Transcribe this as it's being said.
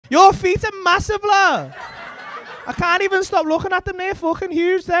Your feet are massive, lad. I can't even stop looking at them. They're fucking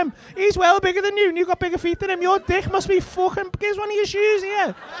huge, them. He's well bigger than you, and you got bigger feet than him. Your dick must be fucking... Here's one of your shoes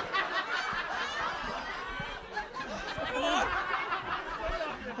here.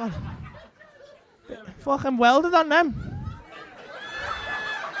 Fucking welded on them.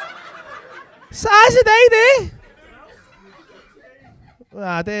 Size are they,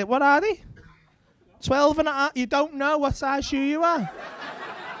 there? What are they? 12 and a half. You don't know what size shoe you are.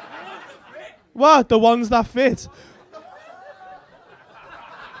 What? The ones that fit?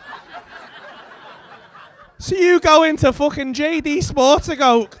 So you go into fucking JD Sports and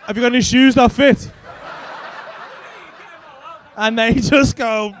go, have you got any shoes that fit? And they just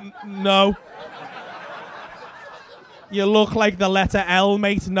go, no. You look like the letter L,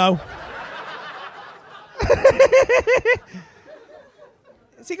 mate, no.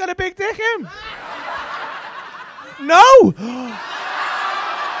 Has he got a big dick, him? No!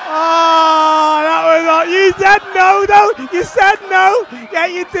 Oh, that was not. You said no, though. You said no. Yeah,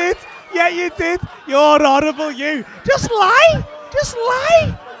 you did. Yeah, you did. You're horrible, you. Just lie. Just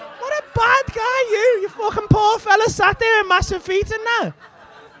lie. What a bad guy, you. You fucking poor fella sat there with massive feet in there.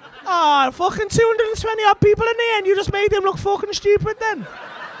 Oh, fucking 220 odd people in there, and you just made him look fucking stupid then.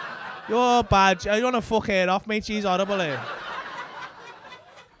 You're bad. You want to fuck her off, mate? She's horrible here.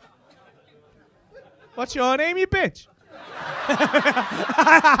 What's your name, you bitch?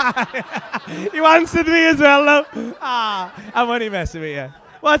 You answered me as well, though. I'm only messing with you.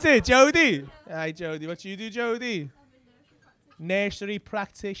 What's it, Jodie? Hi, Jodie. What you do, Jodie? Nursery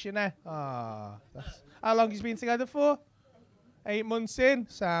practitioner. How long have you been together for? 8 months in.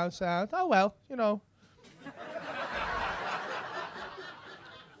 Sound. Oh, well, you know.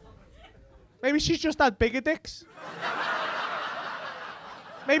 Maybe she's just had bigger dicks.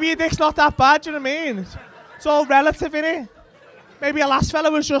 Maybe your dick's not that bad, do you know what I mean? It's all relative, innit? Maybe your last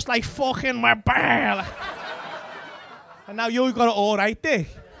fella was just like, fucking my ball. And now you've got an alright dick.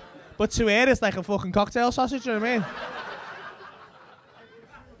 But to her, it's like a fucking cocktail sausage, do you know what I mean?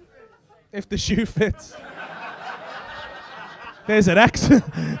 If the shoe fits. There's an X.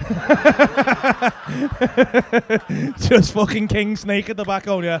 Just fucking king snake at the back,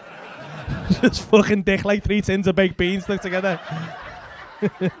 oh yeah. Just fucking dick like 3 tins of baked beans stuck together. I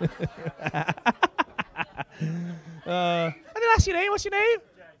didn't ask your name. What's your name?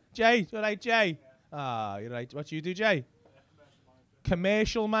 Jay. You're right, Jay. You're right. What do you do, Jay?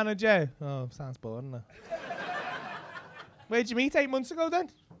 Commercial manager. Oh, sounds boring. Doesn't it? Where'd you meet 8 months ago then?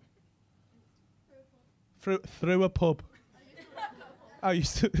 Through a pub. Oh,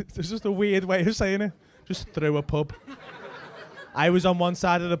 it's just a weird way of saying it. Just through a pub. I was on one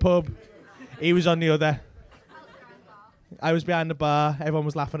side of the pub. He was on the other. I was behind the bar. Everyone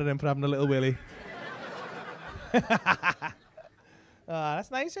was laughing at him for having a little willy.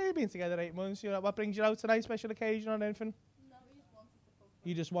 That's nice. You've been together 8 months. What brings you out tonight? Special occasion or anything? No,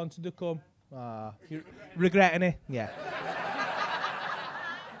 we just wanted to come. You just wanted to come. You're regretting it? Yeah.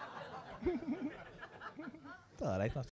 It's all right.